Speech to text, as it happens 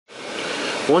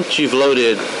once you've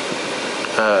loaded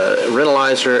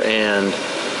Renalyzer and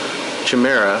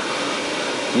Chimera,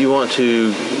 you want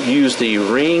to use the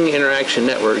Ring Interaction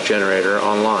Network Generator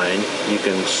online. You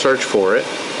can search for it.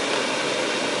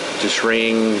 Just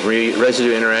Ring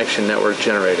Residue Interaction Network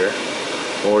Generator,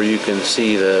 or you can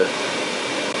see the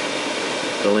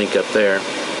link up there.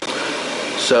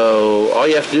 So all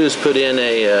you have to do is put in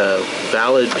a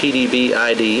valid PDB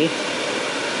ID,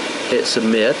 hit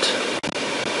submit,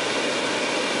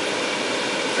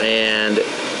 and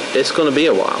it's going to be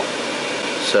a while.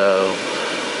 So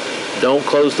don't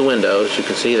close the window, as you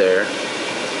can see there.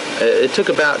 It took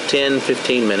about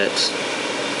 10-15 minutes.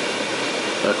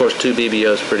 Of course, 2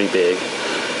 BBO is pretty big.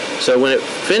 So when it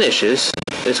finishes,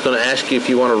 it's going to ask you if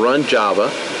you want to run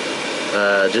Java.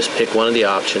 Just pick one of the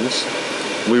options.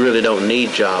 We really don't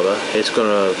need Java. It's going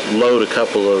to load a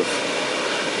couple of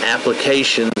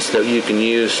applications that you can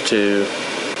use to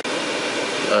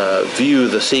view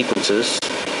the sequences,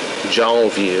 JAL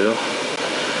view.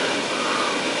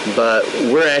 But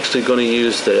we're actually going to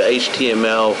use the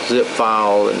HTML, zip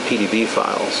file, and PDB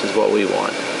files is what we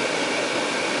want.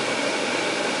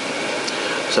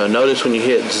 So notice when you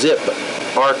hit zip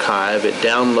archive, it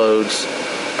downloads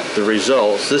the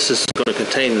results. This is going to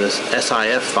contain this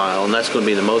SIF file, and that's going to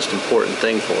be the most important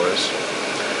thing for us.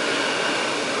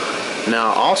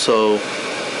 Now also,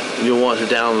 you'll want to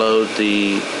download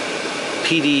the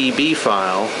PDB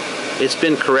file. It's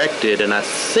been corrected, and I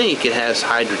think it has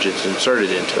hydrogens inserted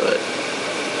into it.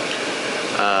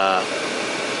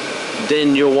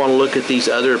 Then you'll want to look at these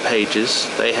other pages.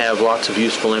 They have lots of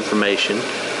useful information,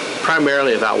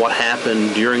 primarily about what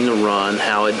happened during the run,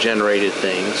 how it generated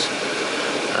things.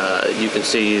 You can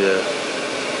see the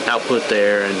output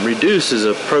there, and Reduce is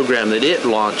a program that it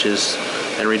launches,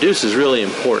 and Reduce is really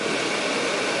important.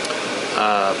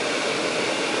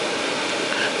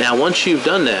 Now once you've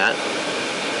done that,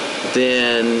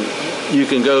 then you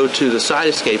can go to the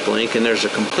Cytoscape link, and there's a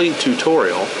complete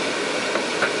tutorial.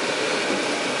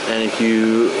 And if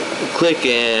you click,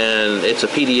 and it's a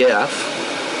PDF,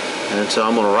 and so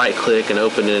I'm going to right click and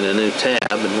open it in a new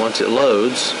tab, and once it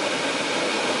loads,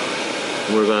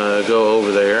 we're going to go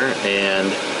over there,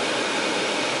 and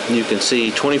you can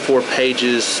see 24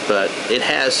 pages, but it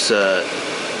has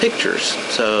pictures,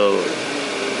 so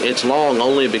it's long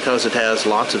only because it has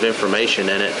lots of information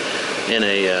in it in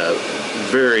a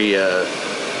very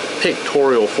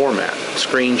pictorial format,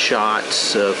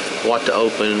 screenshots of what to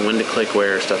open, when to click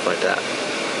where, stuff like that.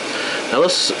 Now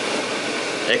let's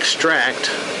extract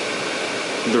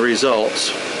the results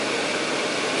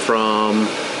from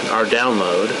our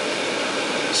download.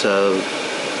 So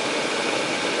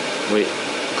we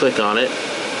click on it,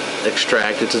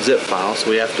 extract. It's a zip file, so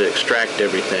we have to extract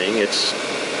everything. It's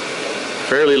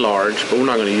fairly large, but we're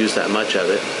not going to use that much of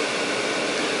it.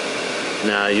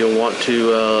 Now you'll want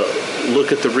to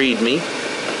look at the README,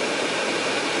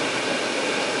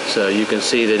 so you can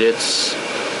see that it's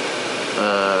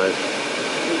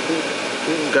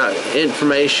got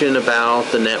information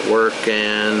about the network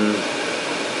and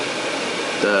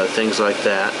things like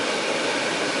that.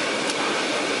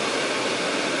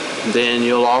 Then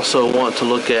you'll also want to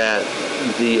look at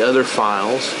the other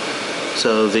files.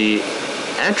 So the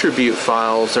attribute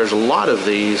files, there's a lot of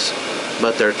these,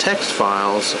 but they're text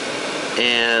files,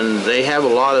 and they have a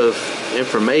lot of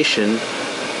information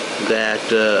that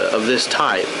of this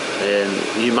type,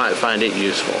 and you might find it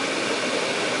useful.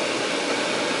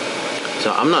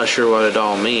 So I'm not sure what it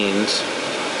all means,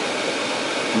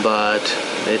 but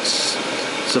it's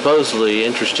supposedly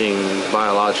interesting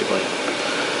biologically.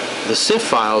 The CIF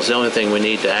file is the only thing we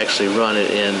need to actually run it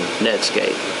in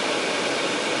Netscape.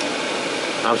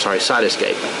 I'm sorry,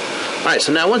 Cytoscape. Alright,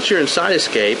 so now once you're in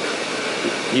Cytoscape,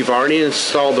 you've already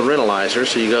installed the Renalyzer,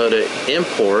 so you go to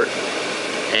Import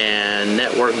and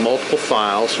Network Multiple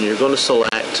Files, and you're going to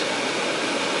select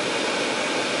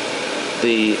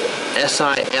the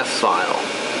SIF file.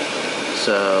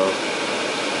 So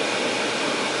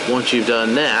once you've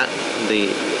done that,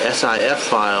 the SIF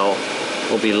file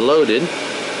will be loaded,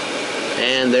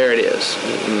 and there it is.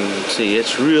 You can see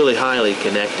it's really highly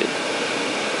connected.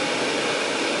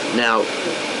 Now,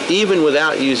 even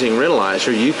without using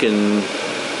Renalyzer, you can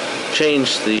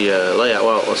change the layout.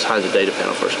 Well, let's hide the data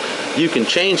panel first. You can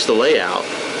change the layout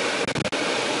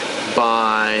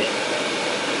by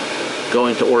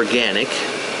going to Organic,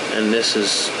 and this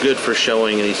is good for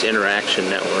showing these interaction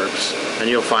networks, and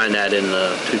you'll find that in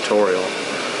the tutorial.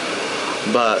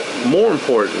 But more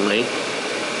importantly,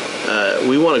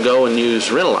 we want to go and use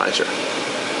Renalyzer.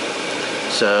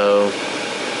 So,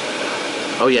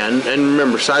 oh yeah, and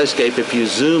remember, Cytoscape, if you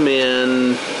zoom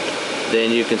in,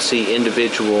 then you can see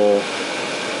individual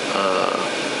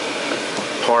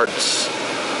parts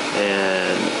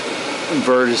and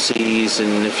vertices,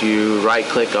 and if you right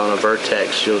click on a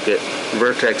vertex, you'll get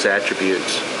vertex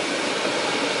attributes.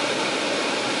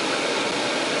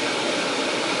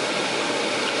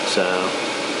 So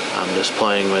I'm just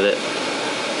playing with it.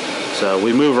 So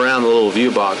we move around the little view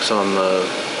box on the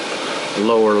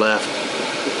lower left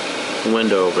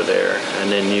window over there,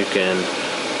 and then you can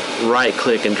right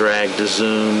click and drag to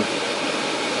zoom.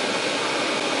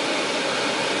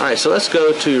 Alright, so let's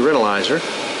go to Renalyzer.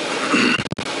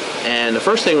 And the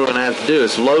first thing we're going to have to do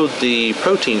is load the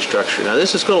protein structure. Now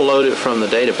this is going to load it from the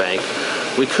data bank.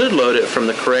 We could load it from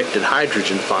the corrected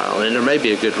hydrogen file, and there may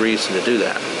be a good reason to do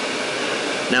that.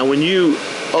 Now when you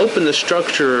open the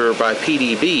structure by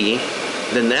PDB,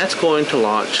 then that's going to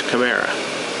launch Chimera.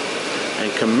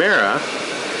 And Chimera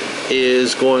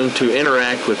is going to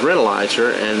interact with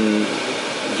Renalyzer and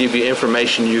give you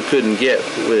information you couldn't get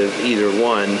with either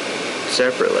one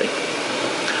separately.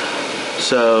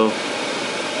 So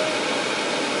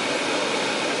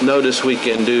notice we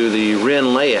can do the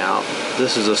Ren layout.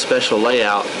 This is a special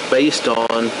layout based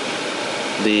on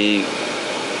the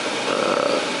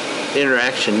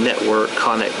interaction network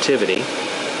connectivity.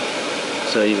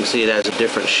 So you can see it has a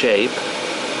different shape,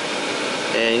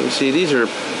 and you can see these are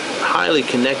highly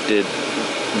connected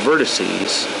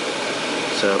vertices.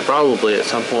 So probably at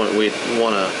some point we'd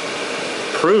want to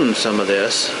prune some of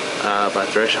this by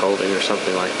thresholding or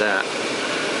something like that.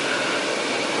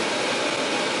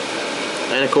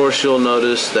 And of course you'll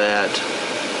notice that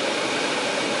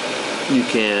you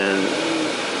can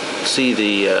see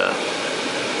the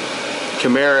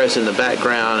chimeras in the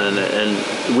background,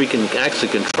 and we can actually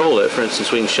control it. For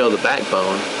instance, we can show the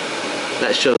backbone.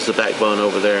 That shows the backbone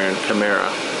over there in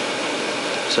Chimera.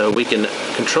 So we can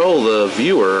control the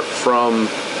viewer from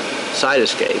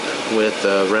Cytoscape with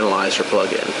the Renalyzer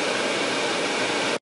plugin.